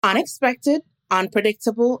Unexpected,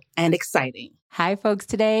 unpredictable, and exciting. Hi, folks.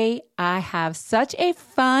 Today, I have such a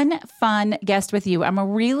fun guest with you. I'm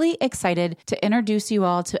really excited to introduce you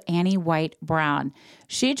all to Annie White Brown.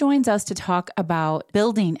 She joins us to talk about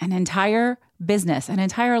building an entire business, an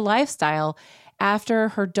entire lifestyle after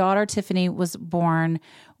her daughter Tiffany was born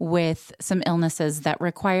with some illnesses that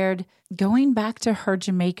required going back to her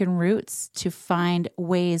Jamaican roots to find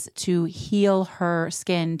ways to heal her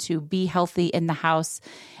skin, to be healthy in the house,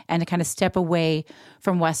 and to kind of step away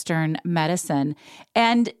from Western medicine.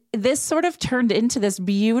 And this sort of turned into this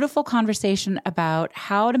beautiful conversation about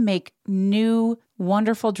how to make new,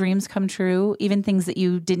 wonderful dreams come true, even things that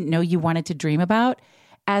you didn't know you wanted to dream about,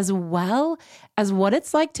 as well as what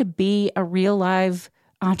it's like to be a real live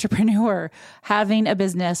entrepreneur, having a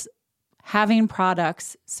business, having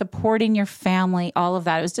products, supporting your family, all of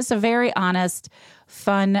that. It was just a very honest,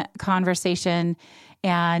 fun conversation,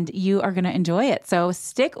 and you are going to enjoy it. So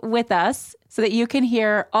stick with us so that you can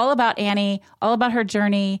hear all about Annie, all about her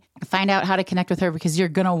journey, find out how to connect with her because you're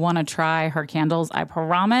going to want to try her candles, I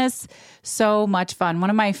promise. So much fun.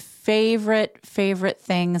 One of my favorite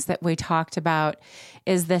things that we talked about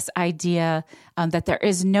is this idea that there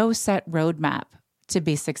is no set roadmap to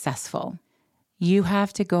be successful. You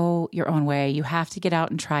have to go your own way. You have to get out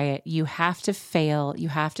and try it. You have to fail. You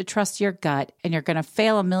have to trust your gut, and you're going to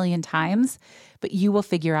fail a million times, but you will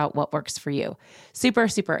figure out what works for you. Super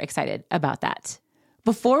excited about that.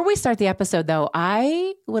 Before we start the episode, though,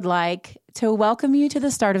 I would like to welcome you to the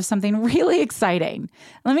start of something really exciting.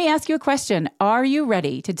 Let me ask you a question. Are you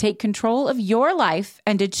ready to take control of your life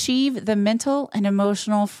and achieve the mental and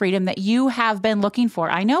emotional freedom that you have been looking for?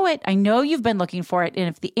 I know it. I know you've been looking for it. And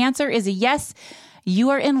if the answer is a yes, you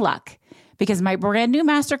are in luck, because my brand new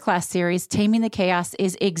masterclass series, Taming the Chaos,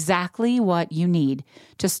 is exactly what you need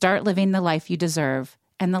to start living the life you deserve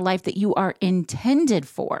and the life that you are intended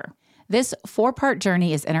for. This 4-part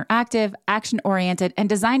journey is interactive, action-oriented, and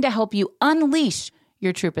designed to help you unleash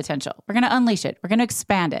your true potential. We're going to unleash it. We're going to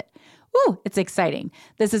expand it. Woo, it's exciting.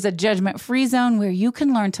 This is a judgment-free zone where you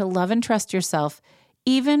can learn to love and trust yourself,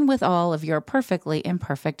 even with all of your perfectly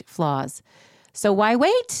imperfect flaws. So why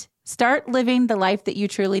wait? Start living the life that you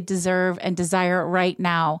truly deserve and desire right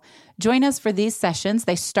now. Join us for these sessions.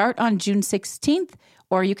 They start on June 16th,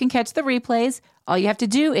 or you can catch the replays. All you have to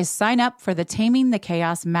do is sign up for the Taming the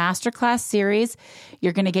Chaos Masterclass series.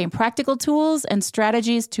 You're going to gain practical tools and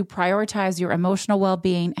strategies to prioritize your emotional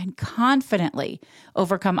well-being and confidently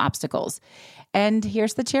overcome obstacles. And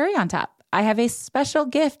here's the cherry on top. I have a special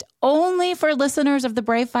gift only for listeners of the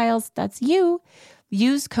Brave Files. That's you.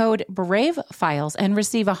 Use code BRAVEFILES and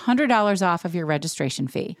receive $100 off of your registration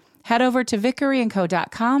fee. Head over to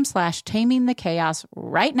vickeryandco.com/tamingthechaos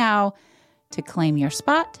right now to claim your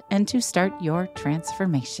spot and to start your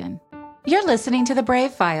transformation. You're listening to The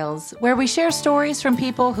Brave Files, where we share stories from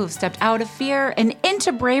people who've stepped out of fear and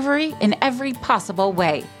into bravery in every possible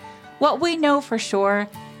way. What we know for sure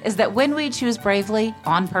is that when we choose bravely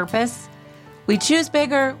on purpose, we choose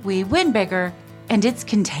bigger, we win bigger, and it's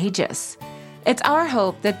contagious. It's our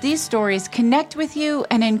hope that these stories connect with you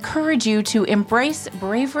and encourage you to embrace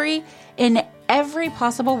bravery in every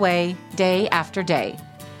possible way, day after day.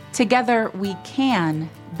 Together, we can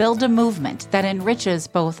build a movement that enriches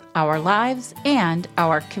both our lives and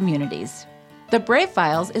our communities. The Brave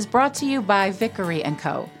Files is brought to you by Vickery &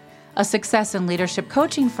 Co., a success and leadership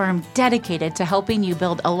coaching firm dedicated to helping you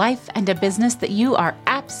build a life and a business that you are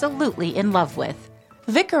absolutely in love with.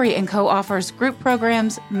 Vickery & Co. offers group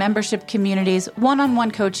programs, membership communities,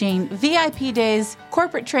 one-on-one coaching, VIP days,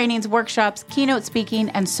 corporate trainings, workshops, keynote speaking,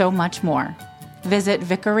 and so much more. Visit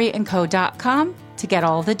vickeryandco.com to get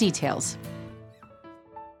all the details.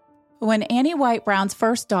 When Annie White Brown's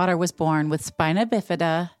first daughter was born with spina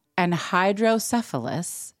bifida and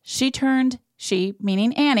hydrocephalus, she,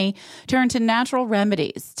 meaning Annie, turned to natural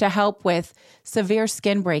remedies to help with severe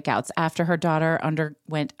skin breakouts after her daughter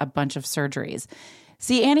underwent a bunch of surgeries.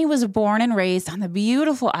 See, Annie was born and raised on the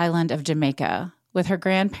beautiful island of Jamaica with her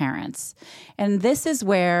grandparents. And this is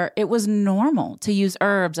where it was normal to use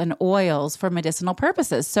herbs and oils for medicinal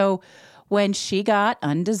purposes. So when she got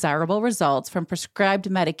undesirable results from prescribed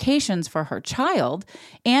medications for her child,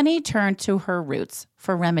 Annie turned to her roots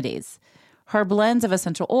for remedies. Her blends of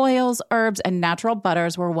essential oils, herbs, and natural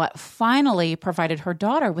butters were what finally provided her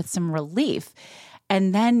daughter with some relief.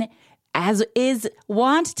 And then, as is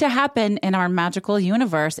wont to happen in our magical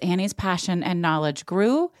universe, Annie's passion and knowledge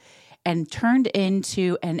grew and turned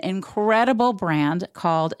into an incredible brand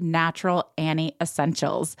called Natural Annie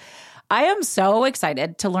Essentials. I am so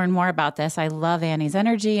excited to learn more about this. I love Annie's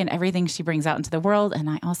energy and everything she brings out into the world, and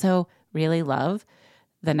I also really love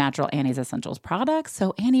the Natural Annie's Essentials products.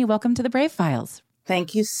 So Annie, welcome to the Brave Files.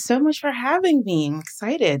 Thank you so much for having me. I'm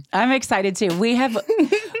excited. I'm excited too. We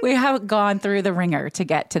have gone through the ringer to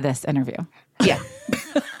get to this interview. Yeah.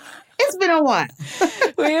 It's been a while.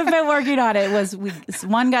 We have been working on it.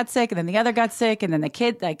 One got sick and then the other got sick and then the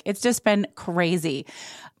kid, it's just been crazy.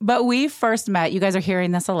 But we first met, you guys are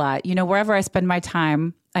hearing this a lot. Wherever I spend my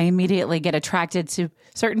time, I immediately get attracted to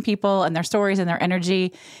certain people and their stories and their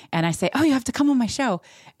energy. And I say, oh, you have to come on my show.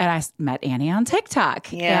 And I met Annie on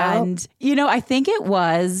TikTok. Yeah. And, I think it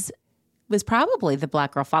was probably the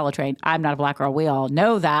Black Girl Follow Train. I'm not a Black girl. We all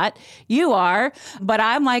know that. You are. But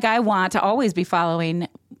I'm like, I want to always be following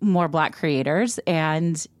more Black creators.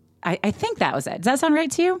 And I think that was it. Does that sound right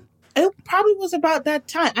to you? It probably was about that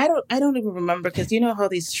time. I don't even remember because you know how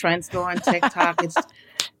these trends go on TikTok.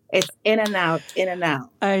 It's in and out, in and out.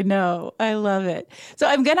 I know. I love it. So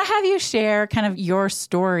I'm going to have you share kind of your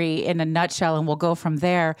story in a nutshell and we'll go from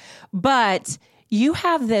there. But you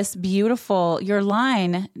have this your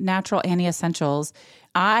line, Natural Annie Essentials.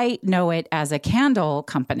 I know it as a candle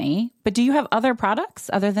company, but do you have other products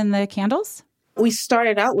other than the candles? We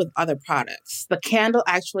started out with other products. The candle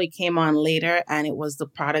actually came on later, and it was the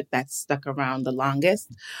product that stuck around the longest,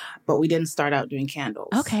 but we didn't start out doing candles.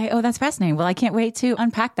 Okay. Oh, that's fascinating. Well, I can't wait to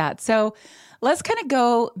unpack that. So let's kind of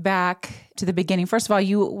go back to the beginning. First of all,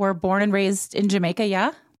 you were born and raised in Jamaica,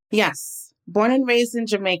 yeah? Yes. Born and raised in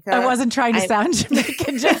Jamaica. I wasn't trying to sound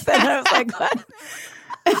Jamaican just then. I was like, what?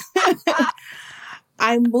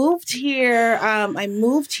 I moved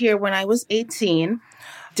here when I was 18.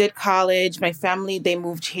 Did college. My family, they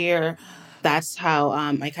moved here. That's how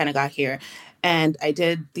I kind of got here. And I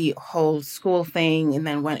did the whole school thing and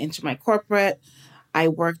then went into my corporate. I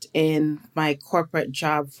worked in my corporate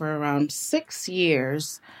job for around 6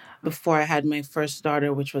 years before I had my first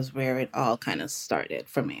daughter, which was where it all kind of started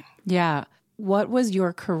for me. Yeah. What was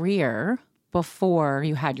your career before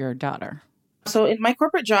you had your daughter? So in my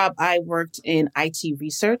corporate job, I worked in IT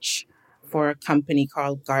research for a company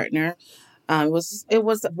called Gartner. It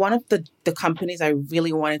was one of the companies I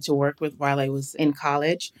really wanted to work with while I was in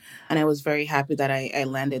college. And I was very happy that I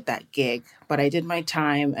landed that gig. But I did my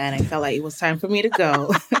time and I felt like it was time for me to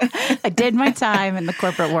go. I did my time in the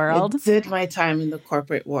corporate world. I did my time in the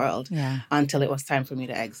corporate world until it was time for me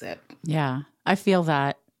to exit. Yeah, I feel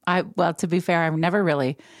that. Well, to be fair, I've never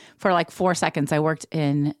really, for like 4 seconds, I worked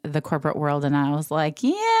in the corporate world and I was like,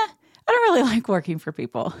 yeah, I don't really like working for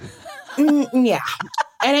people. Yeah.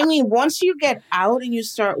 And I mean, once you get out and you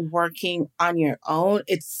start working on your own,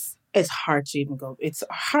 it's hard to even go. It's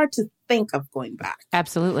hard to think of going back.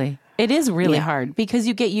 Absolutely. It is really hard because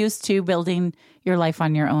you get used to building your life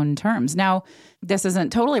on your own terms. Now, this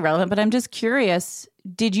isn't totally relevant, but I'm just curious.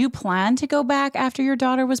 Did you plan to go back after your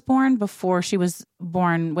daughter was born, before she was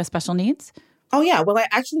born with special needs? Oh, yeah. Well, I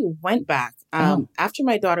actually went back. After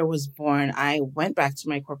my daughter was born, I went back to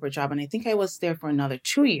my corporate job, and I think I was there for another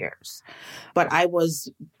 2 years. But I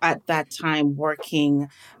was, at that time, working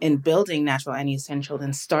in building Natural Annie Essentials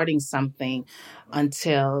and starting something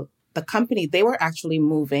until the company, they were actually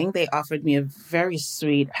moving. They offered me a very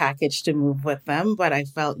sweet package to move with them, but I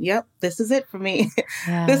felt, yep, this is it for me.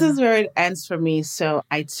 Yeah. This is where it ends for me. So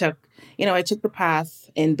I took the path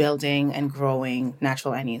in building and growing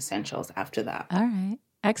Natural Annie Essentials after that. All right.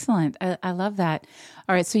 Excellent. I love that.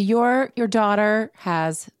 All right. So your daughter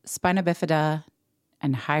has spina bifida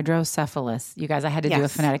and hydrocephalus. You guys, I had to do a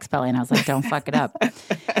phonetic spelling. I was like, don't fuck it up.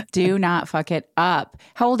 Do not fuck it up.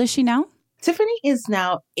 How old is she now? Tiffany is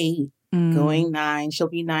now 8, going 9. She'll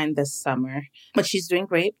be 9 this summer. But she's doing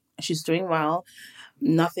great. She's doing well.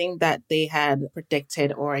 Nothing that they had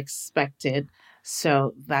predicted or expected.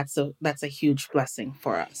 So that's a huge blessing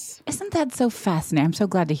for us. Isn't that so fascinating? I'm so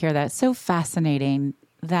glad to hear that. So fascinating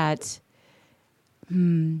that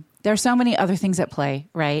there are so many other things at play,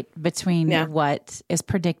 right? Between what is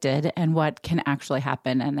predicted and what can actually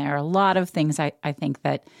happen. And there are a lot of things I think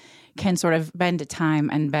that can sort of bend time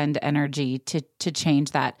and bend energy to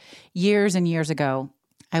change that. Years and years ago,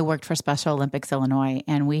 I worked for Special Olympics Illinois,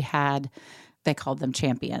 and we had, they called them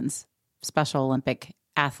champions, Special Olympic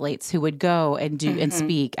athletes who would go and do and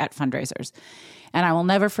speak at fundraisers. And I will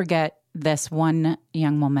never forget this one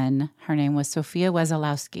young woman. Her name was Sophia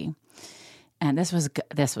Wesolowski. And this was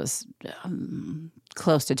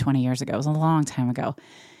close to 20 years ago. It was a long time ago.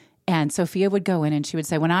 And Sophia would go in and she would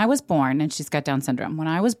say, when I was born, and she's got Down syndrome, when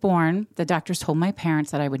I was born, the doctors told my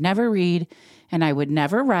parents that I would never read and I would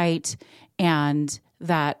never write and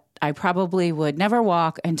that I probably would never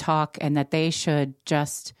walk and talk and that they should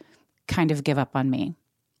just kind of give up on me.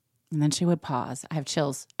 And then she would pause. I have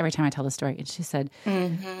chills every time I tell the story. And she said,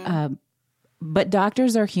 but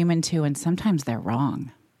doctors are human too, and sometimes they're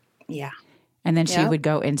wrong. Yeah. And then she Yeah. would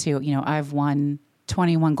go into, I've won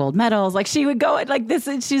 21 gold medals. Like she would go like this.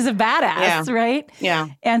 She's a badass, Yeah. right? Yeah.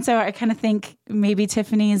 And so I kind of think maybe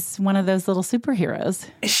Tiffany's one of those little superheroes.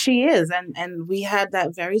 She is. And we had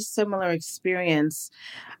that very similar experience.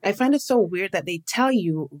 I find it so weird that they tell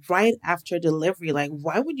you right after delivery, like,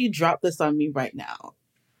 why would you drop this on me right now?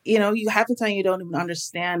 You half the time you don't even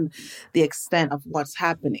understand the extent of what's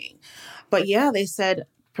happening. But yeah, they said,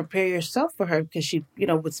 prepare yourself for her because she,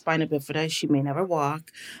 with spina bifida, she may never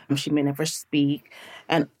walk, she may never speak.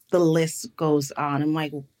 And the list goes on. I'm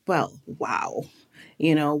like, well, wow.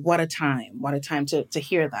 What a time to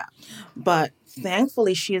hear that. But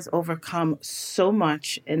thankfully, she has overcome so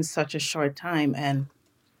much in such a short time. And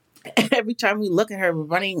every time we look at her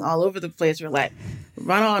running all over the place, we're like,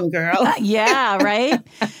 run on, girl. Yeah, right?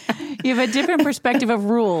 You have a different perspective of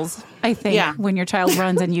rules, I think, when your child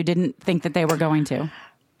runs and you didn't think that they were going to.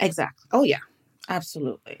 Exactly. Oh, yeah.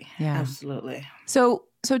 Absolutely. Yeah. Absolutely. So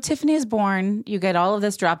Tiffany is born. You get all of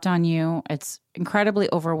this dropped on you. It's incredibly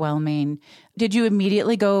overwhelming. Did you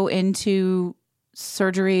immediately go into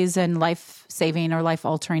surgeries and life-saving or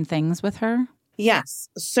life-altering things with her? Yes.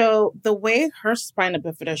 So the way her spina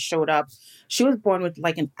bifida showed up, she was born with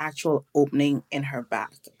like an actual opening in her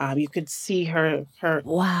back. You could see her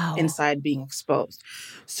Wow. inside being exposed.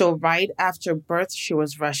 So right after birth, she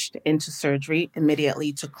was rushed into surgery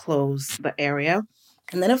immediately to close the area.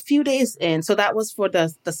 And then a few days in, so that was for the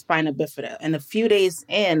spina bifida. And a few days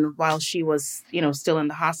in, while she was, still in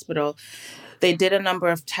the hospital, they did a number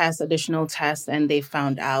of additional tests, and they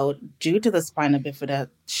found out due to the spina bifida,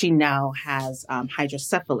 she now has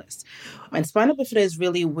hydrocephalus. And spina bifida is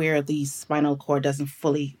really where the spinal cord doesn't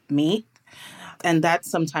fully meet. And that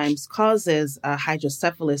sometimes causes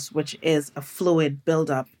hydrocephalus, which is a fluid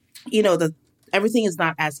buildup. Everything is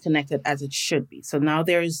not as connected as it should be. So now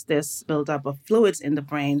there's this buildup of fluids in the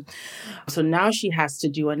brain. So now she has to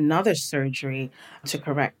do another surgery to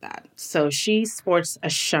correct that. So she sports a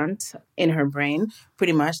shunt in her brain,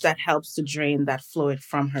 pretty much, that helps to drain that fluid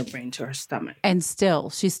from her brain to her stomach. And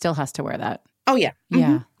she still has to wear that. Oh, yeah. Yeah.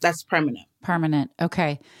 Mm-hmm. That's permanent. Permanent.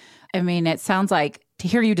 Okay. I mean, it sounds like, to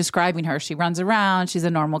hear you describing her, she runs around, she's a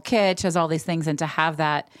normal kid, she has all these things. And to have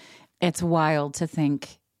that, it's wild to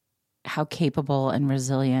think how capable and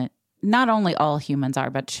resilient not only all humans are,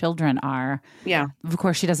 but children are. Yeah. Of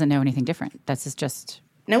course, she doesn't know anything different. That's just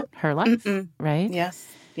her life, right? Yes.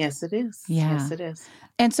 Yes, it is. Yeah. Yes, it is.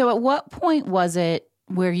 And so at what point was it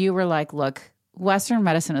where you were like, look, Western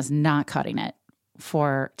medicine is not cutting it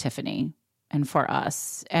for Tiffany and for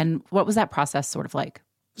us? And what was that process sort of like?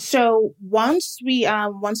 So once we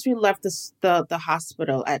left the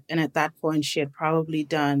hospital, and at that point she had probably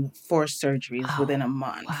done 4 surgeries within a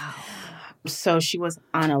month. Wow. So she was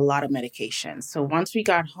on a lot of medication. So once we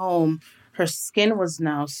got home, her skin was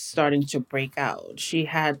now starting to break out. She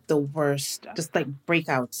had the worst, just like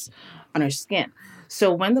breakouts on her skin.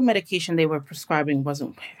 So when the medication they were prescribing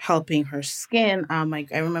wasn't helping her skin, I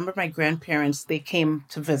remember my grandparents, they came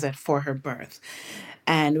to visit for her birth.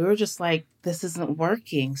 And we were just like, this isn't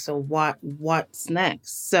working. So what's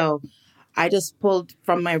next? So I just pulled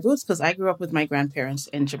from my roots, because I grew up with my grandparents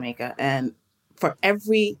in Jamaica. And for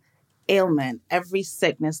every ailment, every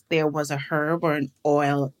sickness, there was a herb or an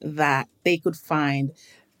oil that they could find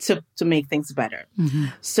to make things better. Mm-hmm.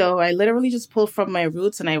 So I literally just pulled from my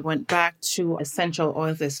roots, and I went back to essential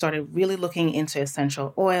oils. I started really looking into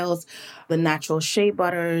essential oils, the natural shea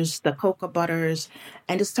butters, the cocoa butters,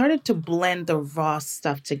 and just started to blend the raw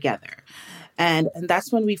stuff together. And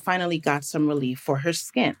that's when we finally got some relief for her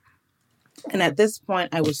skin. And at this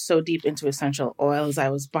point, I was so deep into essential oils. I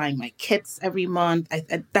was buying my kits every month.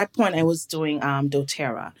 At that point, I was doing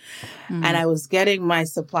doTERRA. Mm. And I was getting my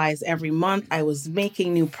supplies every month. I was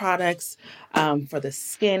making new products for the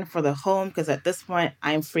skin, for the home, because at this point,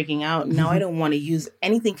 I'm freaking out. Now I don't want to use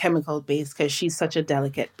anything chemical-based because she's such a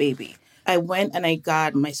delicate baby. I went and I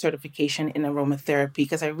got my certification in aromatherapy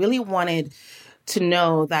because I really wanted to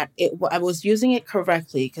know that I was using it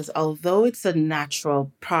correctly, because although it's a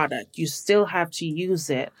natural product, you still have to use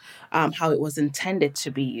it how it was intended to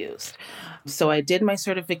be used. So I did my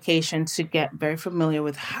certification to get very familiar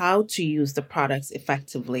with how to use the products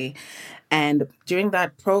effectively. And during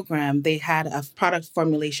that program, they had a product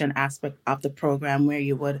formulation aspect of the program where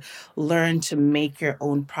you would learn to make your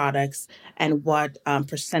own products and what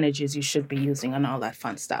percentages you should be using and all that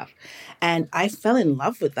fun stuff. And I fell in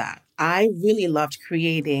love with that. I really loved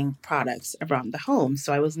creating products around the home.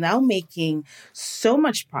 So I was now making so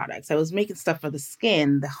much products. I was making stuff for the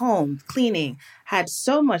skin, the home, cleaning, had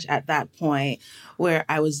so much at that point where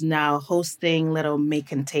I was now hosting little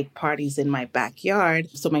make and take parties in my backyard.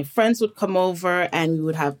 So my friends would come over and we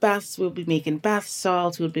would have baths. We would be making bath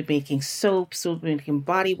salts. We would be making soaps. We would be making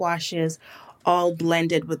body washes, all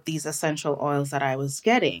blended with these essential oils that I was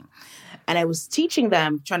getting. And I was teaching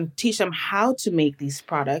them, trying to teach them how to make these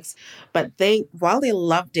products. But while they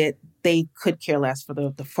loved it, they could care less for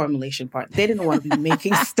the formulation part. They didn't want to be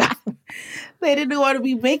making stuff. They didn't want to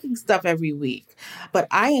be making stuff every week. But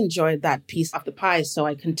I enjoyed that piece of the pie. So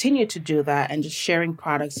I continued to do that and just sharing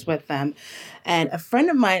products with them. And a friend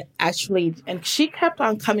of mine actually, and she kept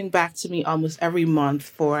on coming back to me almost every month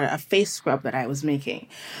for a face scrub that I was making.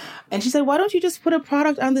 And she said, why don't you just put a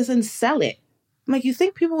product on this and sell it? I'm like, you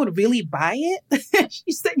think people would really buy it?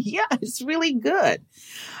 She said, yeah, it's really good.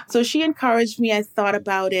 So she encouraged me. I thought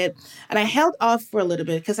about it and I held off for a little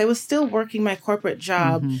bit because I was still working my corporate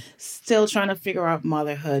job, still trying to figure out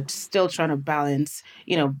motherhood, still trying to balance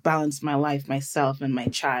my life, myself and my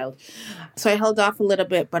child. So I held off a little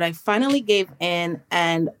bit, but I finally gave in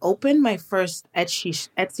and opened my first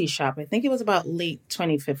Etsy shop. I think it was about late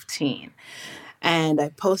 2015. And I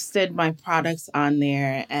posted my products on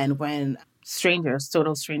there. And when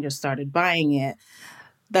total strangers started buying it,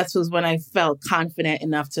 that was when I felt confident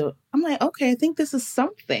enough I'm like, okay, I think this is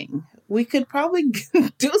something. We could probably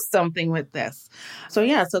do something with this. So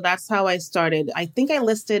that's how I started. I think I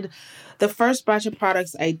listed the first batch of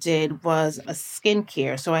products I did was a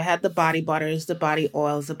skincare. So I had the body butters, the body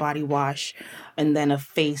oils, the body wash, and then a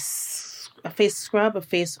face scrub, a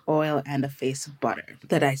face oil, and a face butter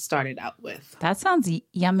that I started out with. That sounds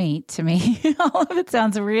yummy to me. All of it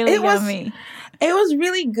sounds really yummy. It was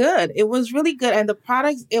really good. It was really good. And the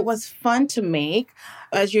products, it was fun to make.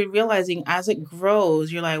 As you're realizing, as it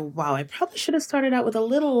grows, you're like, wow, I probably should have started out with a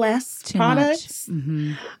little less products.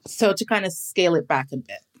 So to kind of scale it back a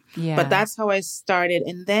bit. Yeah. But that's how I started.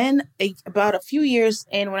 And then about a few years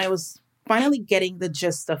in, when I was finally getting the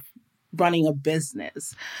gist of running a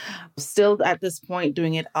business, still at this point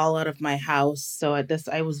doing it all out of my house. So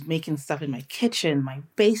I was making stuff in my kitchen, my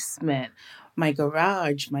basement, my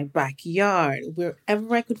garage, my backyard,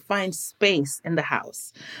 wherever I could find space in the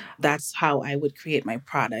house. That's how I would create my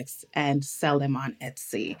products and sell them on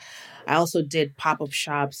Etsy. I also did pop-up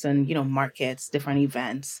shops and, markets, different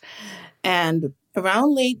events. And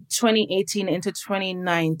around late 2018 into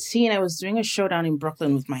 2019, I was doing a show down in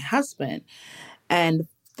Brooklyn with my husband. And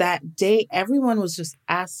that day, everyone was just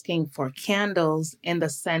asking for candles in the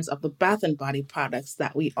sense of the Bath and Body products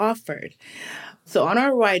that we offered. So on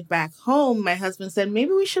our ride back home, my husband said,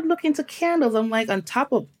 maybe we should look into candles. I'm like, on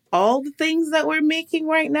top of all the things that we're making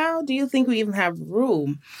right now, do you think we even have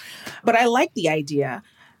room? But I like the idea.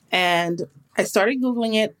 And I started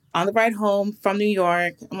Googling it on the ride home from New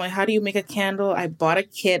York. I'm like, how do you make a candle? I bought a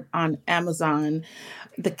kit on Amazon.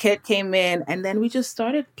 The kit came in, and then we just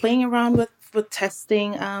started playing around with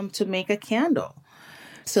testing to make a candle.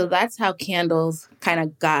 So that's how candles kind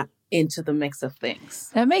of got into the mix of things.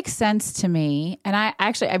 That makes sense to me. And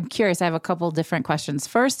I'm curious. I have a couple different questions.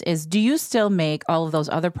 First is, do you still make all of those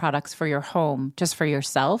other products for your home, just for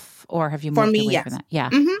yourself? Or have you moved away from that? Yeah.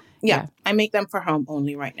 Mm-hmm. Yeah. I make them for home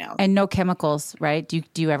only right now. And no chemicals, right? Do you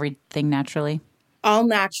do everything naturally? All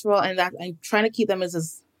natural. And that I'm trying to keep them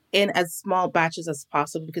in as small batches as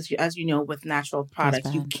possible, because as you know, with natural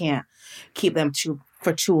products, you can't keep them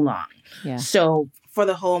for too long. Yeah. So for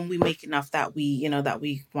the home, we make enough that we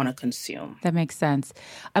want to consume. That makes sense.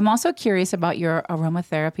 I'm also curious about your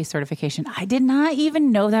aromatherapy certification. I did not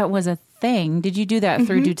even know that was a thing. Did you do that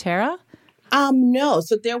through doTERRA? No.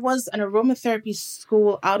 So there was an aromatherapy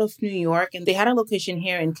school out of New York, and they had a location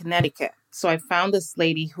here in Connecticut. So I found this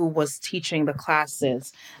lady who was teaching the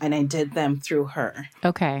classes, and I did them through her.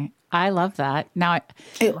 Okay. I love that. Now,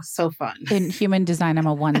 it was so fun. In human design, I'm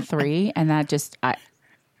a 1-3, and that just,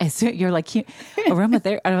 you're like,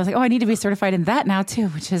 aromatherapy. I was like, I need to be certified in that now too,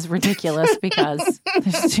 which is ridiculous because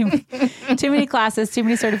there's too many classes, too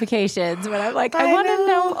many certifications. But I'm like, I want to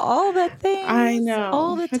know all the things. I know.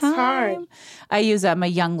 All the time. It's hard. I'm a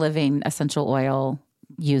Young Living essential oil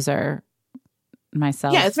user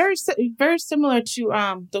myself. Yeah, it's very, very similar to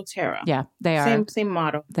doTERRA. Yeah, they are. Same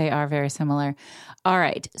model. They are very similar. All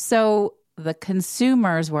right. So the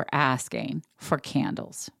consumers were asking for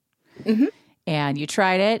candles. Mm-hmm. And you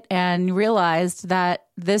tried it and realized that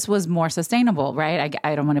this was more sustainable, right?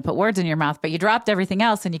 I don't want to put words in your mouth, but you dropped everything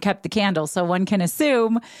else and you kept the candles. So one can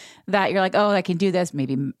assume that you're like, oh, I can do this.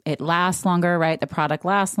 Maybe it lasts longer, right? The product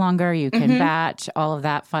lasts longer. You can batch, all of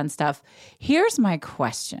that fun stuff. Here's my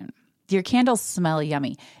question. Your candles smell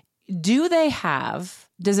yummy.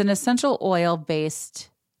 Does an essential oil-based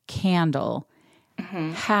candle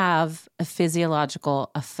have a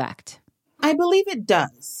physiological effect? I believe it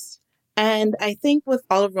does. And I think with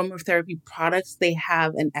all aromatherapy products, they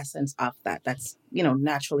have an essence of that that's,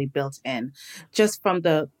 naturally built in just from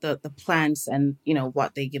the plants and,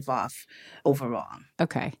 what they give off overall.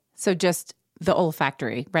 Okay. So just the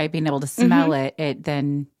olfactory, right? Being able to Mm-hmm. smell it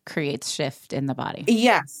then creates shift in the body.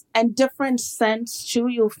 Yes. And different scents too.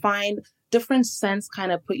 You'll find different scents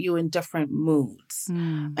kind of put you in different moods.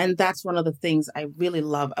 And that's one of the things I really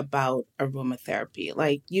love about aromatherapy.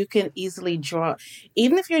 Like you can easily draw,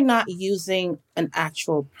 even if you're not using an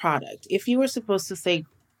actual product, if you were supposed to say,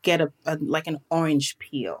 get like an orange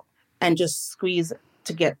peel and just squeeze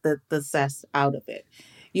to get the zest out of it,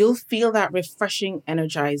 you'll feel that refreshing,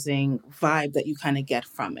 energizing vibe that you kind of get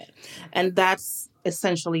from it. And that's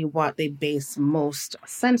essentially what they base most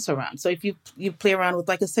scents around. So if you play around with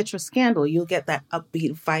like a citrus candle, you'll get that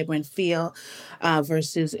upbeat, vibrant feel,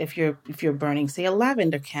 versus if you're burning, say, a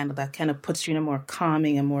lavender candle, that kind of puts you in a more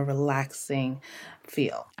calming and more relaxing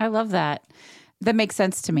feel. I love that. That makes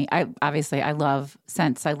sense to me. I love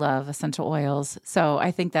scents. I love essential oils. So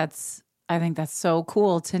I think that's so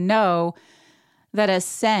cool to know that a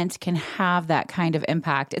scent can have that kind of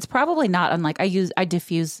impact. It's probably not unlike I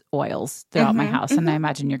diffuse oils throughout my house, and I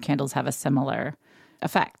imagine your candles have a similar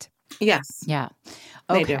effect. Yes. Yeah.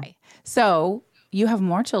 They do. Okay. So you have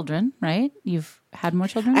more children, right? You've had more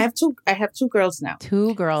children? I have two girls now.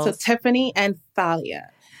 Two girls. So Tiffany and Thalia.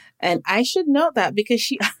 And I should know that because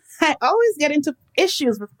I always get into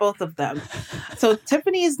issues with both of them. So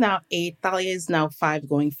Tiffany is now 8. Thalia is now 5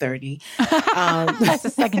 going 30. That's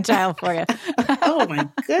a second child for you. Oh my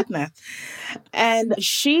goodness. And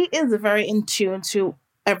she is very in tune to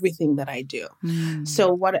everything that I do.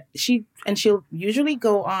 So she'll usually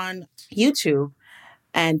go on YouTube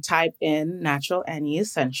and type in natural Annie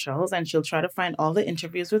essentials, and she'll try to find all the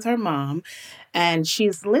interviews with her mom, and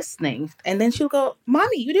she's listening. And then she'll go,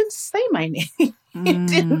 "Mommy, you didn't say my name." You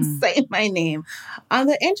didn't say my name on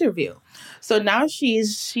the interview. So now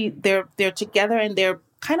they're together, and they're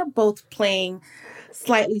kind of both playing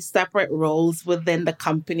slightly separate roles within the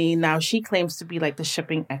company. Now she claims to be like the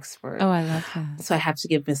shipping expert. Oh, I love that. So I have to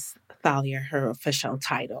give Miss Thalia her official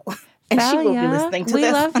title. And she will be Thalia, listening to we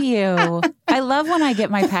this. love you. I love when I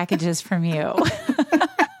get my packages from you.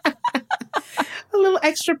 A little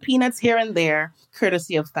extra peanuts here and there,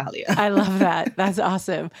 courtesy of Thalia. I love that. That's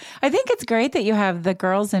awesome. I think it's great that you have the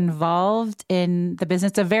girls involved in the business.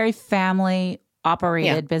 It's a very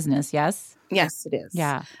family-operated business, yes? Yes, it is.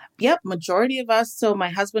 Yeah. Yep, majority of us. So my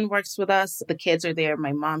husband works with us. The kids are there.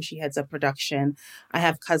 My mom, she heads up production. I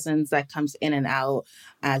have cousins that comes in and out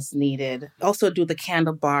as needed. Also do the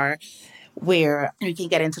candle bar, where we can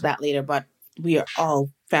get into that later, but we are all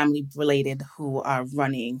family related who are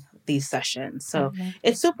running these sessions. So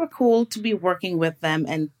it's super cool to be working with them,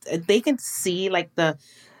 and they can see like the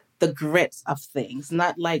grit of things,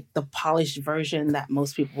 not like the polished version that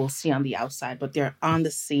most people will see on the outside, but they're on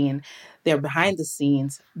the scene, they're behind the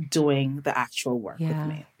scenes doing the actual work with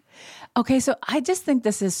me. Okay, so I just think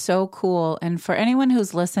this is so cool. And for anyone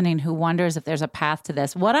who's listening who wonders if there's a path to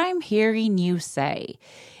this, what I'm hearing you say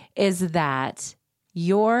is that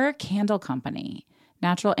your candle company,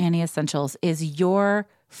 Natural Annie Essentials, is your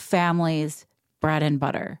family's bread and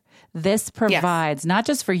butter. This provides not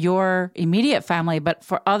just for your immediate family, but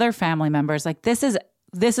for other family members. Like this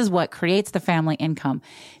is what creates the family income.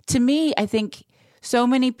 To me, I think so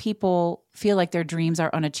many people feel like their dreams are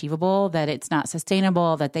unachievable, that it's not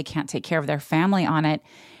sustainable, that they can't take care of their family on it.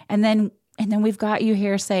 And then we've got you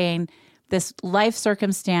here saying this life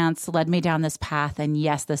circumstance led me down this path, and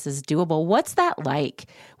yes, this is doable. What's that like?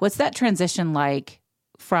 What's that transition like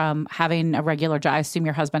from having a regular job? I assume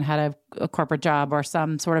your husband had a corporate job or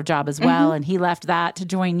some sort of job as well, and he left that to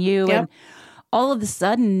join you. Yep. And all of a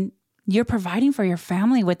sudden, you're providing for your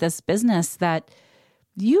family with this business that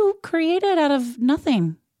you created out of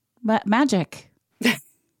nothing but magic.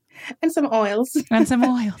 And some oils. And some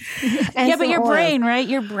oils. But your brain, right?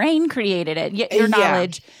 Your brain created it. Your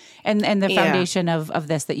knowledge and the foundation of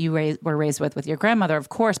this that you were raised with your grandmother, of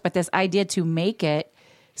course. But this idea to make it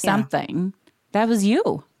something, that was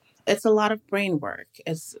you. It's a lot of brain work.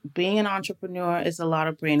 It's being an entrepreneur is a lot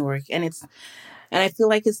of brain work. And I feel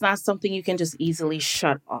like it's not something you can just easily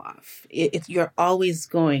shut off. You're always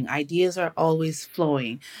going. Ideas are always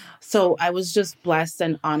flowing. So I was just blessed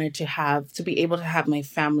and honored to be able to have my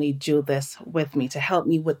family do this with me, to help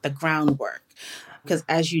me with the groundwork. Because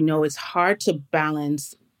as you know, it's hard to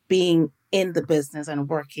balance being in the business and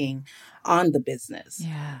working on the business.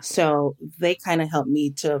 Yeah. So they kind of helped me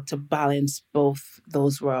to balance both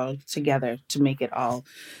those worlds together to make it all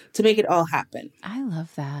happen. I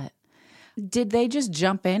love that. Did they just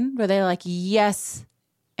jump in? Were they like, yes,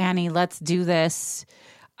 Annie, let's do this.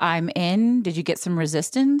 I'm in. Did you get some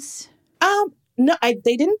resistance? No,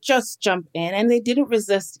 they didn't just jump in, and they didn't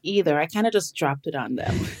resist either. I kind of just dropped it on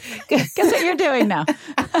them. Guess what you're doing now?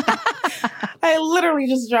 I literally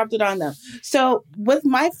just dropped it on them. So with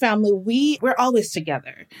my family, we're always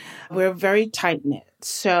together. We're very tight knit.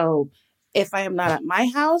 So if I am not at my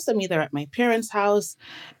house, I'm either at my parents' house,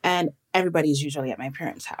 and everybody's usually at my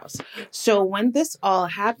parents' house. So when this all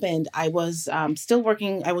happened, I was still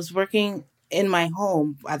working. I was working in my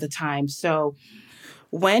home at the time. So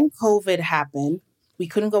when COVID happened, we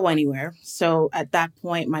couldn't go anywhere. So at that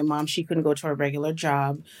point, my mom, she couldn't go to her regular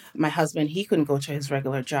job. My husband, he couldn't go to his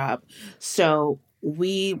regular job. So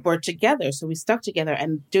we were together. So we stuck together.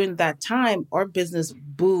 And during that time, our business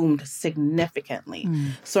boomed significantly.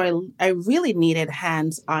 So I really needed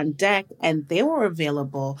hands on deck, and they were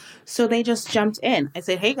available. So they just jumped in. I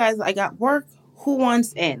said, hey guys, I got work. Who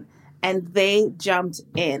wants in? And they jumped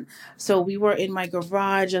in. So we were in my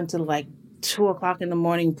garage until like 2:00 in the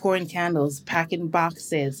morning, pouring candles, packing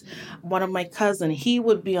boxes. One of my cousins, he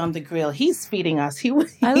would be on the grill. He's feeding us. He would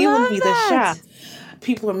be the chef.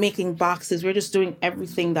 People are making boxes. We're just doing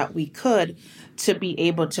everything that we could to be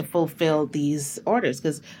able to fulfill these orders.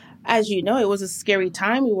 Because as you know, it was a scary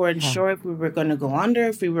time. We weren't sure if we were going to go under,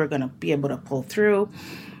 if we were going to be able to pull through.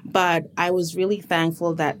 But I was really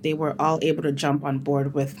thankful that they were all able to jump on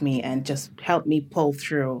board with me and just help me pull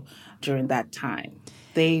through during that time.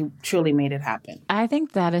 They truly made it happen. I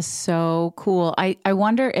think that is so cool. I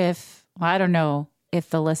wonder if, well, I don't know if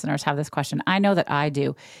the listeners have this question. I know that I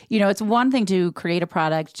do. You know, it's one thing to create a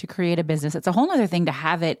product, to create a business. It's a whole other thing to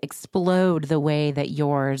have it explode the way that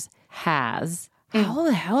yours has. How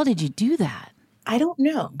the hell did you do that? I don't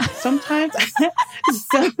know. Sometimes,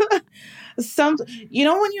 you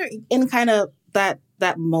know, when you're in kind of that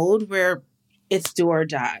mode where it's do or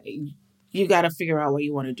die, you got to figure out what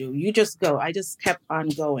you want to do. You just go. I just kept on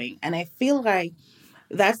going. And I feel like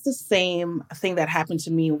that's the same thing that happened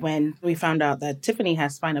to me when we found out that Tiffany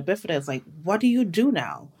has spina bifida. It's like, what do you do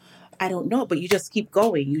now? I don't know, but you just keep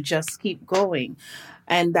going. You just keep going.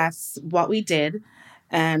 And that's what we did.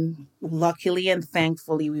 And luckily and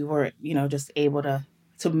thankfully, we were, you know, just able to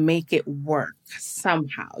make it work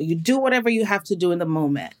somehow. You do whatever you have to do in the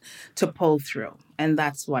moment to pull through. And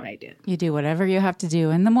that's what I did. You do whatever you have to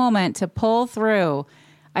do in the moment to pull through.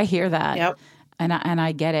 I hear that. Yep. And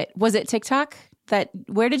I get it. Was it TikTok?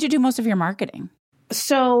 Where did you do most of your marketing?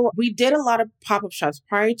 So we did a lot of pop-up shops.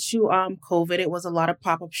 Prior to COVID, it was a lot of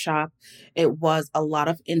pop-up shop. It was a lot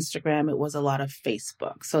of Instagram. It was a lot of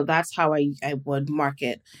Facebook. So that's how I would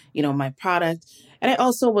market, you know, my product. And I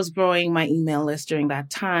also was growing my email list during that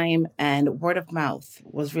time, and word of mouth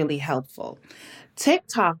was really helpful.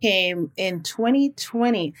 TikTok came in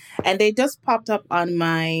 2020, and they just popped up on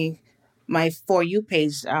my For You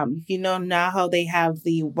page. You know, now how they have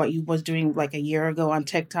what you was doing like a year ago on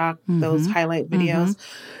TikTok, those highlight videos.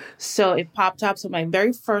 So it popped up. So my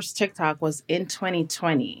very first TikTok was in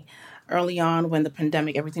 2020, early on when the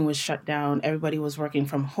pandemic, everything was shut down. Everybody was working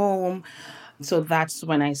from home. So that's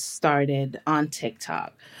when I started on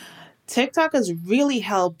TikTok. TikTok has really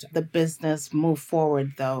helped the business move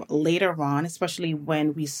forward, though, later on, especially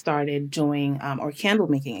when we started doing our candle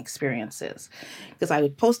making experiences. Because I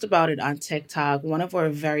would post about it on TikTok. One of our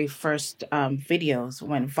very first videos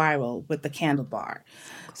went viral with the candle bar.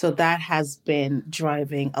 So that has been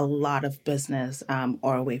driving a lot of business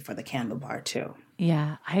our way for the candle bar, too.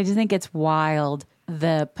 Yeah, I just think it's wild,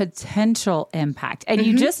 the potential impact. And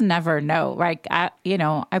you just never know. Like, I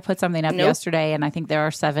put something up yesterday and I think there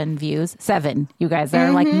are 7 views. 7, you guys. There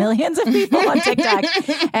are like millions of people on TikTok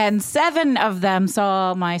and 7 of them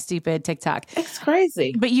saw my stupid TikTok. It's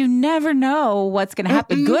crazy. But you never know what's going to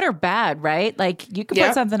happen, good or bad, right? Like you can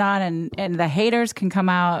put something on and the haters can come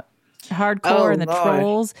out hardcore and the Lord.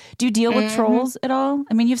 Trolls. Do you deal with trolls at all?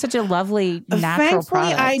 I mean, you have such a lovely natural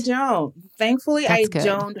product. I don't. Thankfully, That's I good.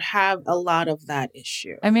 don't have a lot of that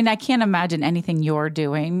issue. I mean, I can't imagine anything you're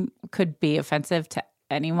doing could be offensive to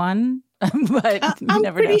anyone, but I'm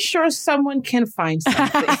never pretty know. sure someone can find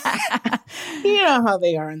something. You know how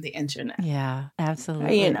they are on the internet. Yeah,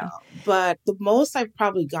 absolutely. You know, but the most I've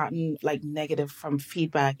probably gotten like negative from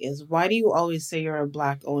feedback is, why do you always say you're a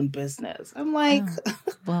Black owned business? I'm like,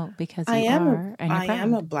 well, because I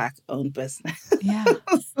am a Black owned business. Yeah.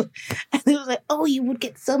 And it was like, oh, you would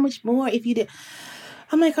get so much more if you did.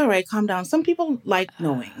 I'm like, all right, calm down. Some people like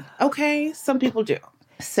knowing. Okay. Some people do.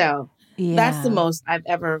 So that's the most I've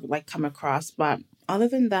ever like come across. But other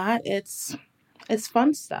than that, it's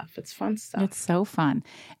fun stuff. It's fun stuff. It's so fun.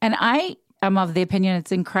 And I am of the opinion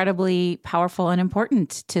it's incredibly powerful and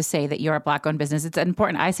important to say that you're a Black-owned business. It's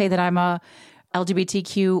important. I say that I'm a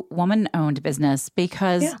LGBTQ woman-owned business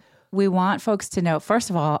because Yeah. we want folks to know, first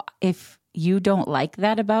of all, if you don't like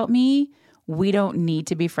that about me, we don't need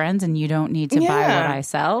to be friends and you don't need to buy what I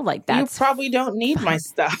sell. Like that's you probably don't need my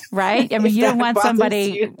stuff. Right? I mean, you don't want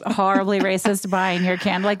somebody you. horribly racist buying your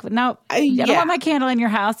candle. Like, no, I don't Yeah. want my candle in your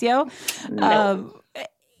house, yo. No.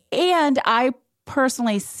 And I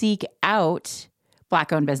personally seek out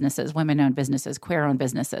Black-owned businesses, women-owned businesses, queer-owned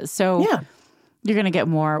businesses. So Yeah. you're going to get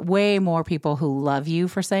way more people who love you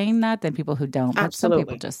for saying that than people who don't. But some Absolutely.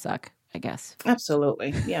 people just suck, I guess.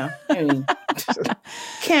 Absolutely. Yeah. I mean,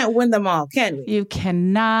 can't win them all, can we? You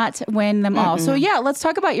cannot win them all. So yeah, let's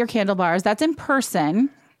talk about your candle bars. That's in person.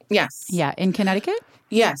 Yes. Yeah. In Connecticut?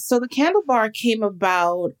 Yes. So the candle bar came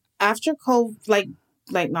about after COVID, like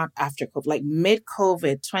not after COVID, like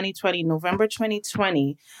mid-COVID 2020, November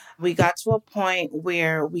 2020, we got to a point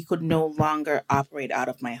where we could no longer operate out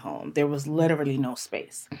of my home. There was literally no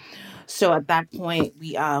space. So at that point,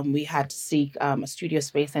 we had to seek a studio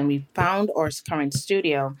space, and we found our current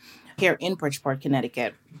studio here in Bridgeport,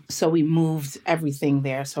 Connecticut. So we moved everything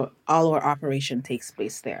there. So all our operation takes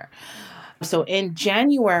place there. So in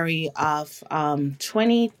January of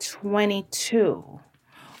 2022,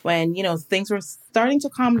 when, things were starting to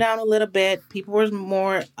calm down a little bit, people were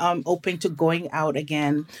more open to going out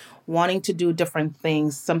again, wanting to do different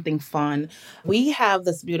things, something fun. We have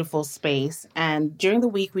this beautiful space, and during the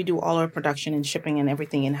week, we do all our production and shipping and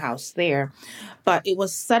everything in-house there. But it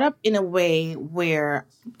was set up in a way where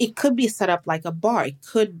it could be set up like a bar. It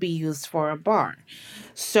could be used for a bar.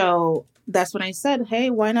 So that's when I said, hey,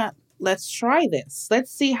 why not? Let's try this. Let's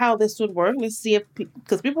see how this would work. Let's see if,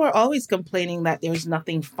 because people are always complaining that there's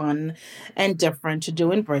nothing fun and different to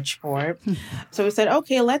do in Bridgeport. So we said,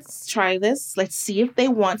 okay, let's try this. Let's see if they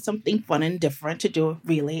want something fun and different to do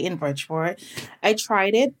really in Bridgeport. I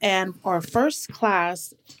tried it, and our first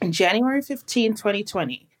class in January 15,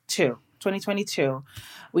 2022,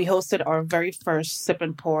 we hosted our very first sip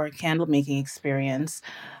and pour candle making experience.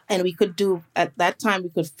 And we could do, at that time, we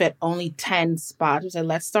could fit only 10 spots. We said,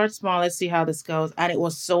 let's start small. Let's see how this goes. And it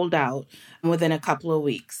was sold out within a couple of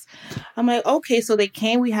weeks. I'm like, okay, so they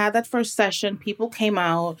came. We had that first session. People came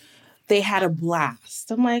out. They had a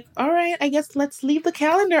blast. I'm like, all right, I guess let's leave the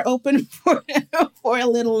calendar open for a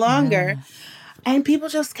little longer. Yeah. And people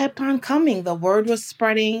just kept on coming. The word was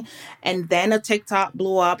spreading. And then a TikTok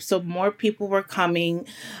blew up. So more people were coming.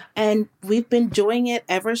 And we've been doing it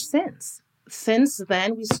ever since. Since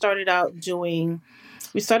then, we started out being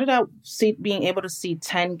able to see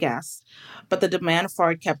 10 guests, but the demand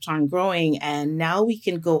for it kept on growing, and now we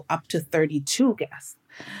can go up to 32 guests.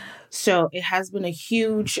 So it has been a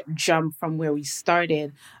huge jump from where we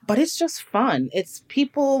started, but it's just fun. It's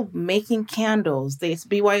people making candles. It's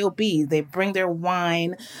BYOB. They bring their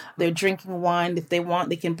wine. They're drinking wine. If they want,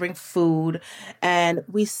 they can bring food. And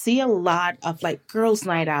we see a lot of like girls'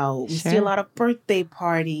 night out. We see a lot of birthday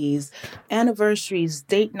parties, anniversaries,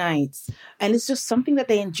 date nights. And it's just something that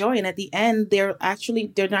they enjoy. And at the end, they're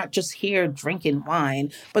not just here drinking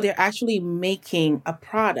wine, but they're actually making a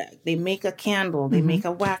product. They make a candle. They make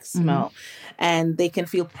a wax smell, and they can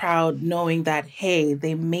feel proud knowing that, hey,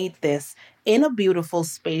 they made this in a beautiful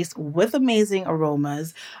space with amazing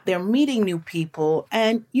aromas. They're meeting new people,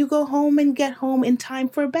 and you go home and get home in time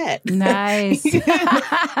for bed. Nice.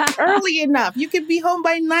 Early enough. You can be home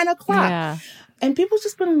by 9 o'clock. Yeah. And people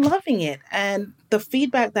just been loving it. And the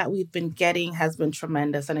feedback that we've been getting has been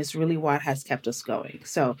tremendous, and it's really what has kept us going.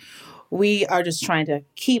 So we are just trying to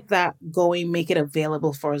keep that going, make it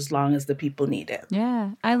available for as long as the people need it.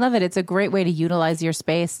 Yeah, I love it. It's a great way to utilize your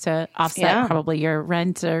space to offset probably your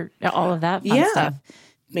rent or all of that fun stuff.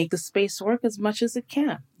 Make the space work as much as it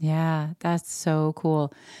can. Yeah, that's so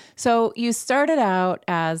cool. So you started out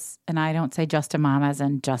as, and I don't say just a mom as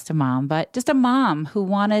in just a mom, but just a mom who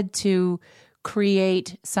wanted to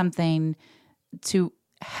create something to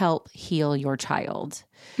help heal your child.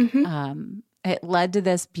 It led to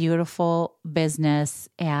this beautiful business,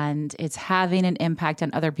 and it's having an impact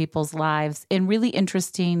on other people's lives in really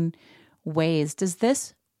interesting ways. Does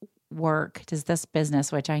this work? Does this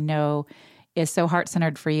business, which I know is so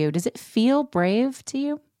heart-centered for you, does it feel brave to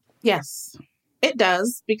you? Yes, it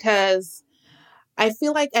does, because I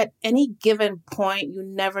feel like at any given point, you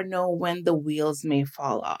never know when the wheels may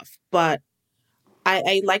fall off. But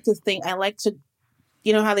I like to think,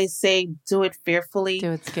 you know how they say, do it fearfully?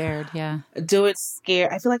 Do it scared, yeah. Do it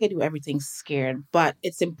scared. I feel like I do everything scared, but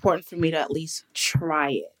it's important for me to at least try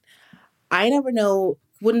it. I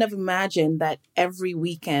wouldn't have imagined that every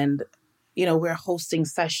weekend, we're hosting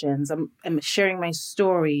sessions. I'm sharing my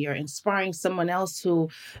story or inspiring someone else who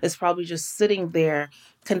is probably just sitting there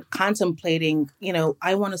contemplating,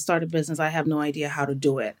 I want to start a business. I have no idea how to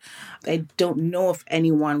do it. I don't know of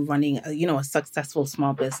anyone running, a successful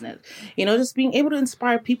small business. Just being able to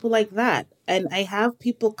inspire people like that. And I have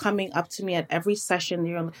people coming up to me at every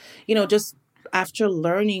session, just after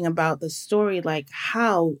learning about the story, like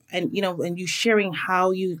how, and you sharing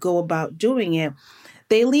how you go about doing it,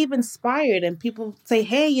 they leave inspired, and people say,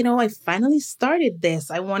 hey, I finally started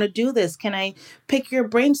this. I want to do this. Can I pick your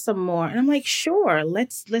brain some more? And I'm like, sure,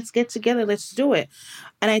 let's get together. Let's do it.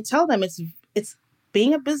 And I tell them it's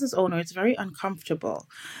being a business owner, it's very uncomfortable.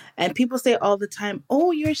 And people say all the time,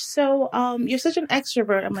 oh, you're such an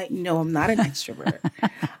extrovert. I'm like, no, I'm not an extrovert.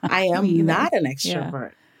 I am not an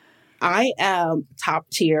extrovert. Yeah. I am top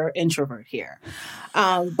tier introvert here.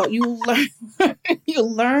 But you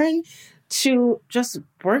learn to just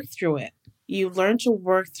work through it. You learn to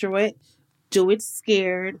work through it, do it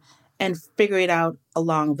scared, and figure it out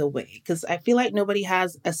along the way. Because I feel like nobody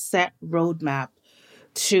has a set roadmap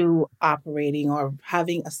to operating or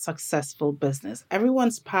having a successful business.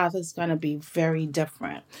 Everyone's path is going to be very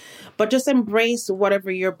different. But just embrace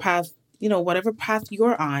whatever your path, whatever path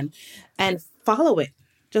you're on, and follow it.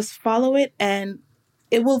 Just follow it, and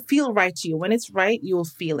it will feel right to you. When it's right, you'll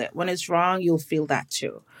feel it. When it's wrong, you'll feel that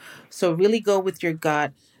too. So really go with your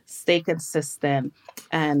gut, stay consistent,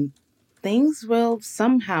 and things will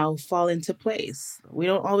somehow fall into place. We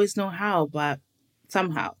don't always know how, but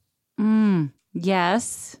somehow.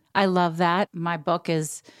 Yes, I love that. My book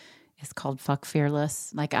is called Fuck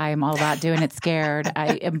Fearless. Like, I am all about doing it scared.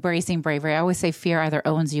 Embracing bravery. I always say fear either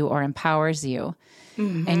owns you or empowers you.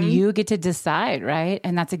 Mm-hmm. And you get to decide, right?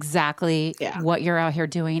 And that's exactly what you're out here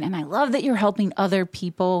doing. And I love that you're helping other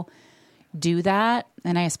people do that.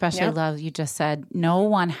 And I especially love you just said, no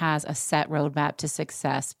one has a set roadmap to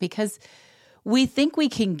success, because we think we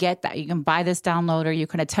can get that. You can buy this downloader, you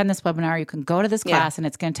can attend this webinar, you can go to this class, and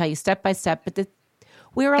it's going to tell you step by step. But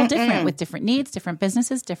we're all different with different needs, different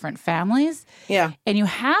businesses, different families. Yeah. And you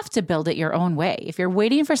have to build it your own way. If you're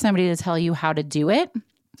waiting for somebody to tell you how to do it,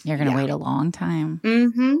 you're going to wait a long time.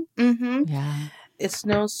 Mm-hmm. Mm-hmm. Yeah. It's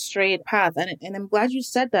no straight path. And I'm glad you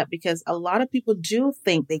said that, because a lot of people do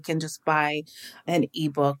think they can just buy an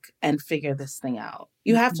ebook and figure this thing out.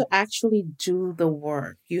 You have to actually do the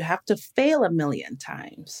work. You have to fail a million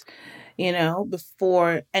times,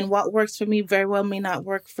 before. And what works for me very well may not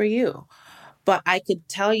work for you. But I could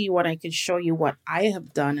tell you and I could show you what I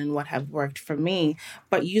have done and what have worked for me.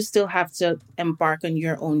 But you still have to embark on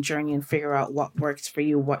your own journey and figure out what works for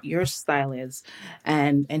you, what your style is,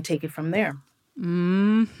 and take it from there.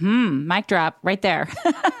 Mic drop right there.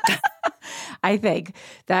 I think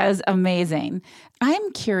that is amazing.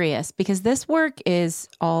 I'm curious, because this work is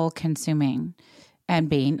all consuming, and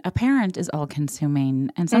being a parent is all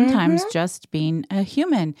consuming. And sometimes just being a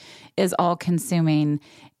human is all consuming.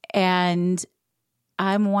 And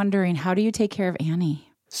I'm wondering, how do you take care of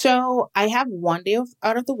Annie? So I have one day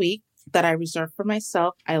out of the week that I reserve for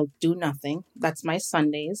myself. I'll do nothing. That's my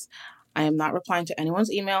Sundays. I am not replying to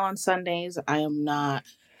anyone's email on Sundays.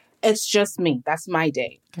 It's just me. That's my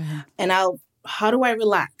day. And how do I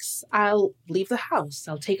relax? I'll leave the house.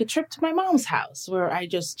 I'll take a trip to my mom's house where I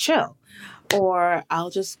just chill. Or I'll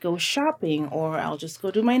just go shopping, or I'll just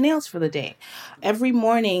go do my nails for the day. Every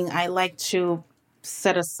morning, I like to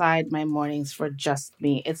set aside my mornings for just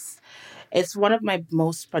me. It's one of my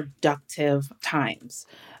most productive times.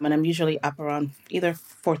 And I'm usually up around either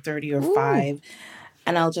 4:30 or 5.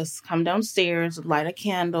 And I'll just come downstairs, light a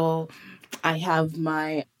candle. I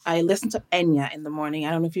listen to Enya in the morning.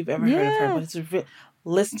 I don't know if you've ever heard of her, but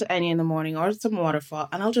listen to Enya in the morning, or some waterfall,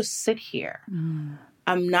 and I'll just sit here.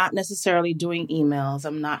 I'm not necessarily doing emails.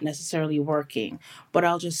 I'm not necessarily working, but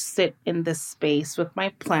I'll just sit in this space with my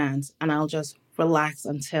plants, and I'll just relax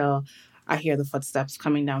until I hear the footsteps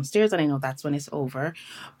coming downstairs, and I know that's when it's over.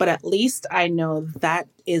 But at least I know that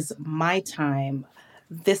is my time.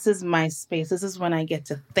 This is my space. This is when I get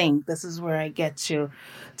to think. This is where I get to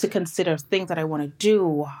consider things that I want to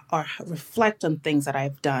do, or reflect on things that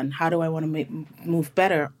I've done. How do I want to move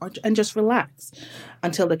better, and just relax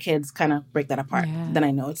until the kids kind of break that apart. Yeah. Then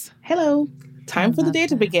I know it's, hello, time for the day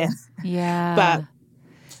to begin. Yeah.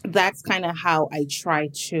 But that's kind of how I try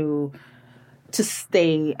to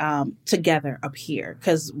stay together up here,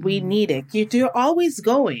 because we need it. You're always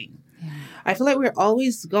going. I feel like we're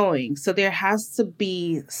always going. So there has to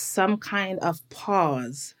be some kind of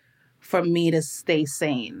pause for me to stay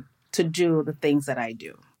sane, to do the things that I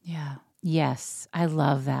do. Yeah. Yes. I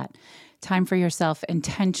love that. Time for yourself,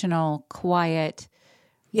 intentional, quiet,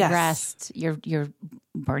 Yes. rest. You're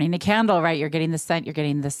burning a candle, right? You're getting the scent, you're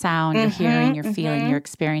getting the sound, you're hearing, you're feeling, you're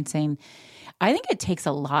experiencing. I think it takes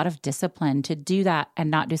a lot of discipline to do that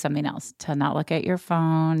and not do something else, to not look at your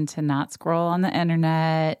phone, to not scroll on the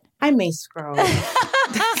internet. I may scroll.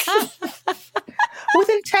 With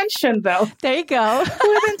intention, though. There you go.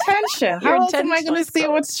 With intention. How else am I going to see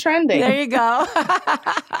what's trending? There you go.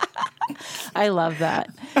 I love that.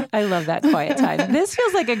 I love that quiet time. This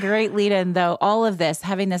feels like a great lead-in, though. All of this,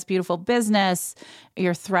 having this beautiful business,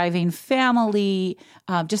 your thriving family,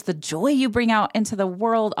 just the joy you bring out into the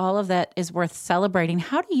world, all of that is worth celebrating.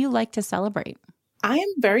 How do you like to celebrate? I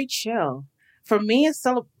am very chill. For me, it's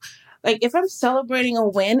like if I'm celebrating a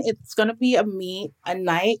win, it's going to be a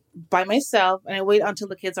night by myself, and I wait until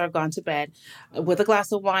the kids are gone to bed with a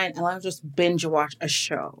glass of wine, and I'll just binge watch a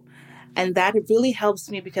show. And that really helps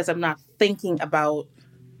me because I'm not thinking about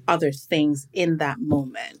other things in that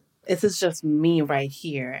moment. This is just me right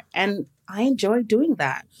here. And I enjoy doing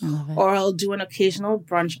that. Or I'll do an occasional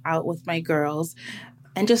brunch out with my girls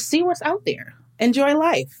and just see what's out there. Enjoy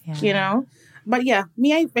life, you know? But yeah,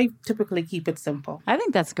 I typically keep it simple. I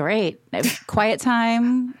think that's great. Quiet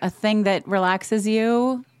time, a thing that relaxes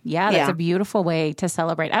you. Yeah, that's a beautiful way to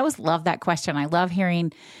celebrate. I always love that question. I love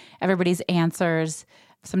hearing everybody's answers.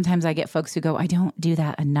 Sometimes I get folks who go, I don't do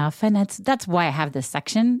that enough. And that's why I have this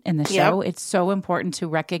section in the show. It's so important to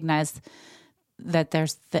recognize that there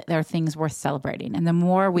are things worth celebrating. And the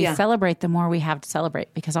more we celebrate, the more we have to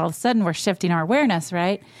celebrate, because all of a sudden we're shifting our awareness,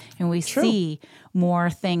 right? And we see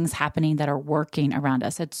more things happening that are working around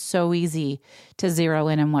us. It's so easy to zero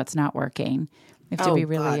in on what's not working. We have to be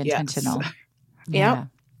really intentional. Yep.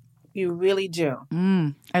 You really do.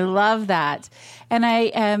 I love that. And I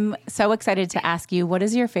am so excited to ask you, what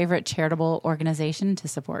is your favorite charitable organization to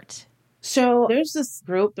support? So there's this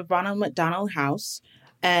group, the Ronald McDonald House,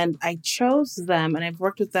 and I chose them, and I've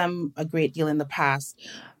worked with them a great deal in the past.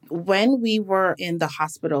 When we were in the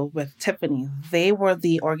hospital with Tiffany, they were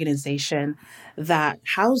the organization that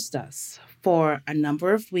housed us for a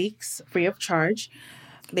number of weeks free of charge.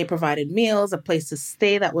 They provided meals, a place to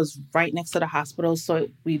stay that was right next to the hospital, so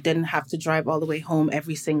we didn't have to drive all the way home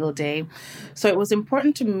every single day. So it was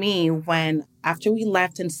important to me when, after we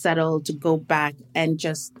left and settled, to go back and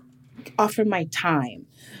just offer my time.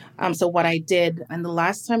 So what I did, and the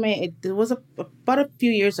last time it was about a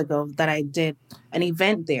few years ago that I did an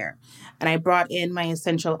event there, and I brought in my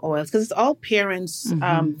essential oils, because it's all parents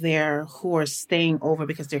there who are staying over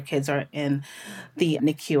because their kids are in the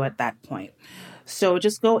NICU at that point. So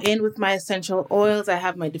just go in with my essential oils. I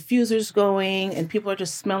have my diffusers going, and people are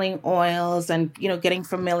just smelling oils and, getting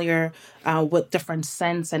familiar with different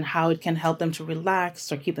scents and how it can help them to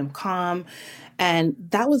relax or keep them calm. And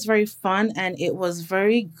that was very fun. And it was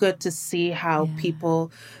very good to see how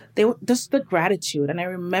people, they were just the gratitude. And I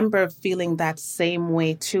remember feeling that same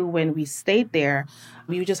way too when we stayed there.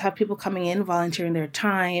 We would just have people coming in, volunteering their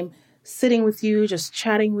time, sitting with you, just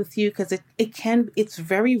chatting with you, because it's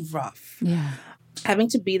very rough. Yeah. Having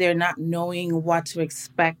to be there, not knowing what to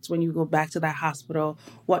expect when you go back to that hospital,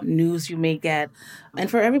 what news you may get.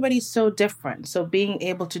 And for everybody, so different. So being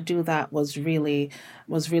able to do that was really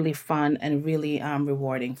fun and really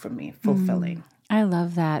rewarding for me, fulfilling. I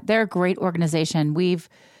love that. They're a great organization. We've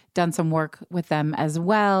done some work with them as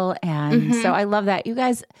well. And so I love that. You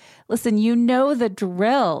guys, listen, you know the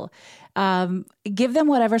drill. Give them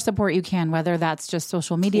whatever support you can, whether that's just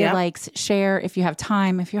social media likes, share if you have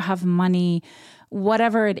time, if you have money,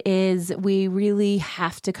 whatever it is. We really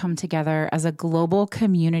have to come together as a global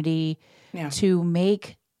community to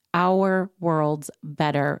make our worlds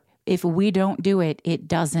better. If we don't do it, it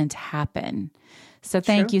doesn't happen. So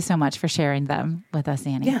thank you so much for sharing them with us,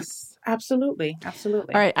 Annie. Yes. Absolutely.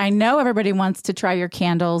 Absolutely. All right. I know everybody wants to try your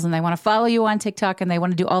candles and they want to follow you on TikTok and they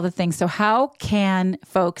want to do all the things. So how can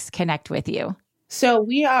folks connect with you? So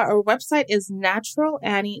our website is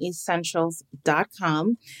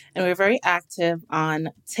naturalannieessentials.com, and we're very active on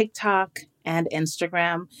TikTok and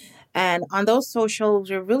Instagram. And on those socials,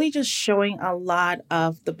 we're really just showing a lot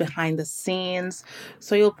of the behind the scenes.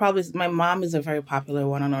 So my mom is a very popular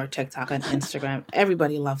one on our TikTok and Instagram.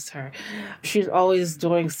 Everybody loves her. She's always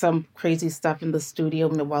doing some crazy stuff in the studio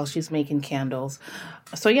while she's making candles.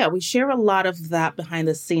 So yeah, we share a lot of that behind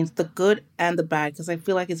the scenes, the good and the bad, because I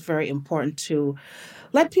feel like it's very important to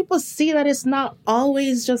let people see that it's not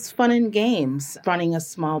always just fun and games running a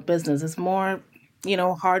small business. It's more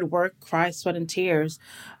hard work, cry, sweat, and tears,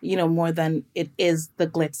 more than it is the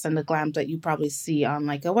glitz and the glam that you probably see on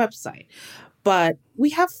like a website. But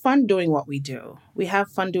we have fun doing what we do.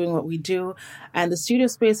 And the studio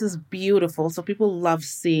space is beautiful. So people love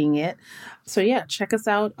seeing it. So yeah, check us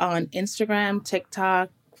out on Instagram,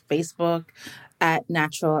 TikTok, Facebook at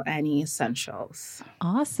Natural Annie Essentials.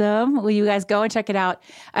 Awesome. Well, you guys go and check it out.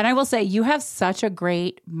 And I will say, you have such a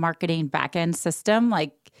great marketing backend system.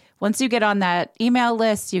 Like, once you get on that email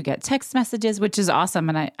list, you get text messages, which is awesome.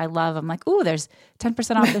 And I love, I'm like, ooh, there's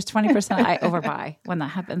 10% off, there's 20%. I overbuy when that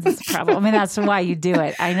happens. It's a problem. I mean, that's why you do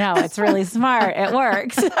it. I know. It's really smart. It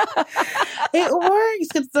works. It works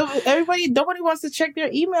because nobody wants to check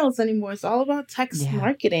their emails anymore. It's all about text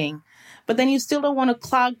marketing. But then you still don't want to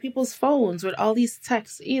clog people's phones with all these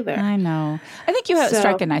texts either. I know. I think you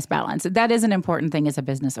strike a nice balance. That is an important thing as a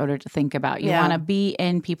business owner to think about. You want to be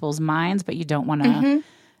in people's minds, but you don't want to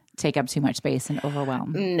take up too much space and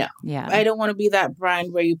overwhelm. No. Yeah. I don't want to be that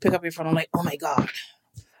brand where you pick up your phone and like, oh my God,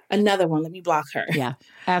 another one. Let me block her. Yeah,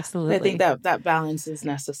 absolutely. I think that balance is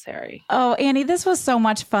necessary. Oh, Annie, this was so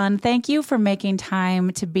much fun. Thank you for making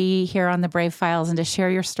time to be here on the Brave Files and to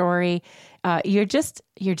share your story. You're just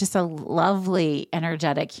a lovely,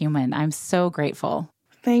 energetic human. I'm so grateful.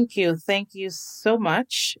 Thank you. Thank you so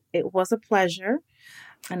much. It was a pleasure.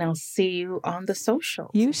 And I'll see you on the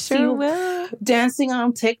socials. You sure will. Dancing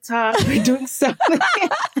on TikTok. We're doing something.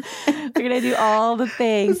 We're going to do all the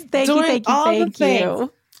things. Thank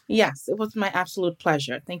you. Yes, it was my absolute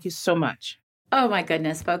pleasure. Thank you so much. Oh my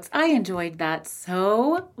goodness, folks. I enjoyed that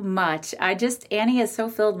so much. Annie is so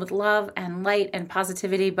filled with love and light and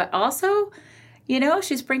positivity, but also,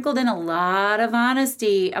 she sprinkled in a lot of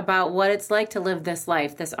honesty about what it's like to live this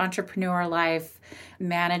life, this entrepreneur life,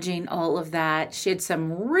 managing all of that. She had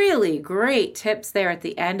some really great tips there at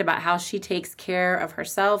the end about how she takes care of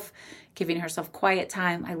herself, giving herself quiet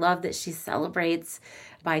time. I love that she celebrates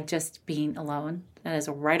by just being alone. That is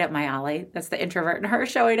right up my alley. That's the introvert in her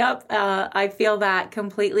showing up. I feel that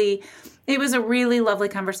completely. It was a really lovely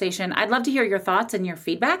conversation. I'd love to hear your thoughts and your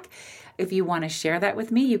feedback. If you want to share that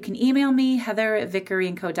with me, you can email me,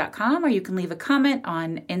 heather@vickeryandco.com, or you can leave a comment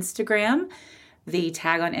on Instagram. The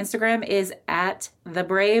tag on Instagram is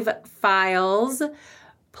 @TheBraveFiles.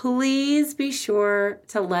 Please be sure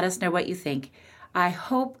to let us know what you think. I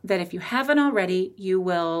hope that if you haven't already, you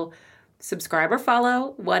will subscribe or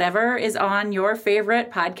follow whatever is on your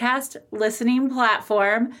favorite podcast listening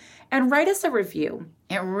platform and write us a review.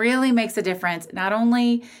 It really makes a difference. Not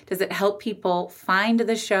only does it help people find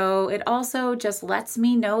the show, it also just lets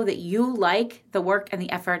me know that you like the work and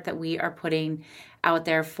the effort that we are putting out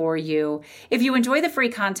there for you. If you enjoy the free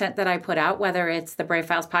content that I put out, whether it's the Brave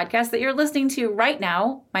Files podcast that you're listening to right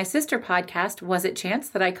now, my sister podcast, Was It Chance,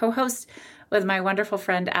 that I co-host with my wonderful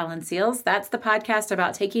friend Alan Seals. That's the podcast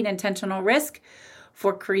about taking intentional risk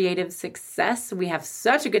for creative success. We have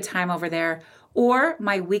such a good time over there. Or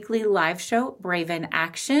my weekly live show, Brave in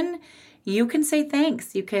Action. You can say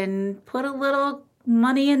thanks. You can put a little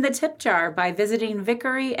money in the tip jar by visiting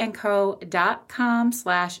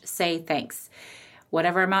vickeryandco.com/say thanks.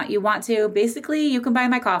 Whatever amount you want to. Basically, you can buy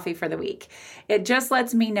my coffee for the week. It just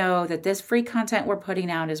lets me know that this free content we're putting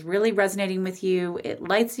out is really resonating with you. It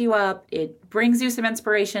lights you up. It brings you some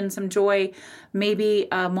inspiration, some joy, maybe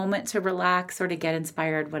a moment to relax or to get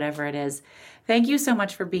inspired, whatever it is. Thank you so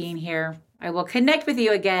much for being here. I will connect with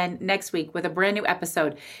you again next week with a brand new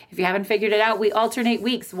episode. If you haven't figured it out, we alternate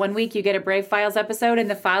weeks. One week you get a Brave Files episode, and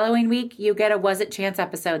the following week you get a Was It Chance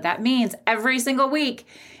episode. That means every single week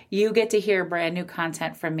you get to hear brand new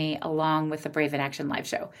content from me along with the Brave in Action live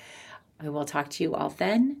show. I will talk to you all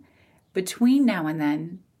then. Between now and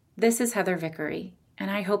then, this is Heather Vickery, and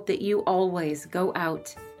I hope that you always go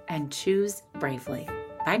out and choose bravely.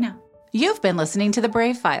 Bye now. You've been listening to The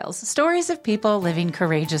Brave Files, stories of people living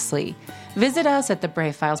courageously. Visit us at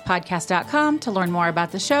thebravefilespodcast.com to learn more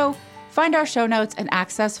about the show, find our show notes, and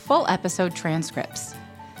access full episode transcripts.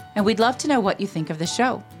 And we'd love to know what you think of the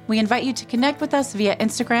show. We invite you to connect with us via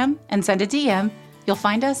Instagram and send a DM. You'll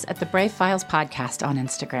find us at The Brave Files Podcast on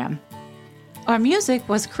Instagram. Our music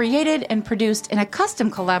was created and produced in a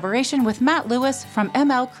custom collaboration with Matt Lewis from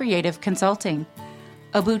ML Creative Consulting,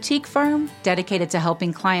 a boutique firm dedicated to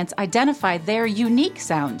helping clients identify their unique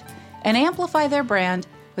sound and amplify their brand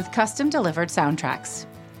with custom-delivered soundtracks.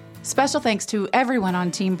 Special thanks to everyone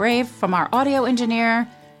on Team Brave, from our audio engineer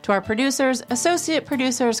to our producers, associate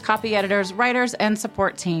producers, copy editors, writers, and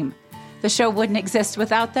support team. The show wouldn't exist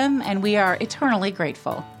without them, and we are eternally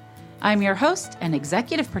grateful. I'm your host and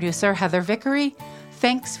executive producer, Heather Vickery.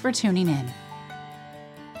 Thanks for tuning in.